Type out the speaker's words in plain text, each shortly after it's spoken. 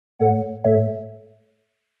Okay,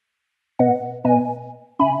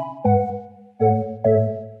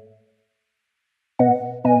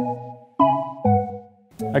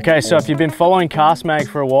 so if you've been following CastMag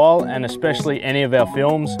for a while, and especially any of our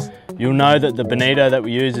films, you'll know that the bonito that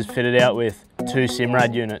we use is fitted out with 2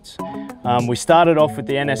 Simrad units. We started off with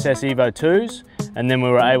the NSS Evo 2s, and then we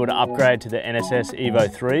were able to upgrade to the NSS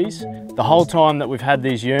Evo 3s. The whole time that we've had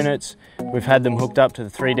these units, we've had them hooked up to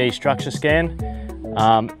the 3D structure scan,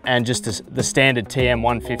 and just the standard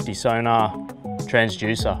TM150 sonar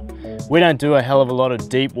transducer. We don't do a hell of a lot of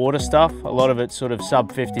deep water stuff. A lot of it's sort of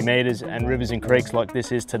sub 50 meters and rivers and creeks like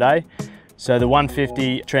this is today. So the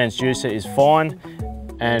 150 transducer is fine.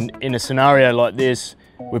 And in a scenario like this,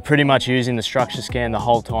 we're pretty much using the structure scan the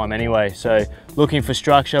whole time anyway. So looking for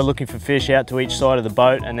structure, looking for fish out to each side of the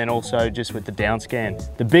boat, and then also just with the down scan.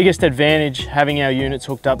 The biggest advantage having our units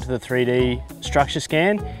hooked up to the 3D structure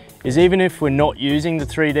scan is even if we're not using the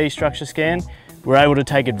 3D structure scan, we're able to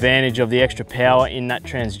take advantage of the extra power in that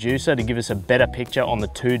transducer to give us a better picture on the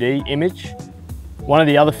 2D image. One of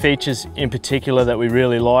the other features in particular that we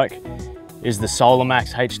really like is the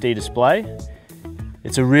SolarMax HD display.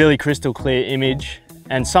 It's a really crystal clear image,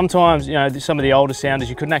 and sometimes, you know, some of the older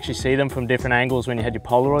sounders, you couldn't actually see them from different angles when you had your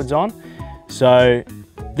Polaroids on. So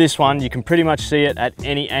this one, you can pretty much see it at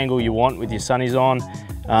any angle you want with your sunnies on.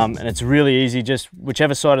 And it's really easy, just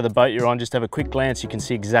whichever side of the boat you're on, just have a quick glance, you can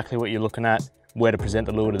see exactly what you're looking at, where to present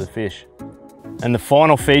the lure to the fish. And the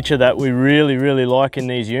final feature that we really like in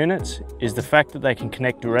these units is the fact that they can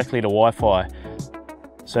connect directly to Wi-Fi.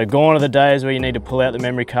 So gone are the days where you need to pull out the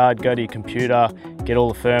memory card, go to your computer, get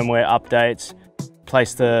all the firmware updates,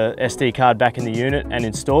 place the SD card back in the unit and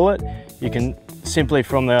install it. You can simply,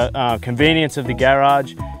 from the convenience of the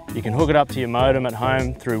garage, you can hook it up to your modem at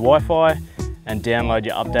home through Wi-Fi and download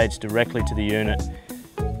your updates directly to the unit.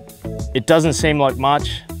 It doesn't seem like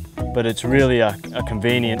much, but it's really a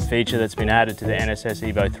convenient feature that's been added to the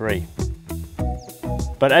NSS Evo 3.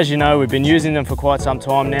 But as you know, we've been using them for quite some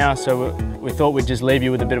time now, so we thought we'd just leave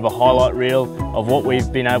you with a bit of a highlight reel of what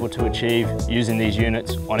we've been able to achieve using these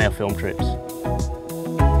units on our film trips.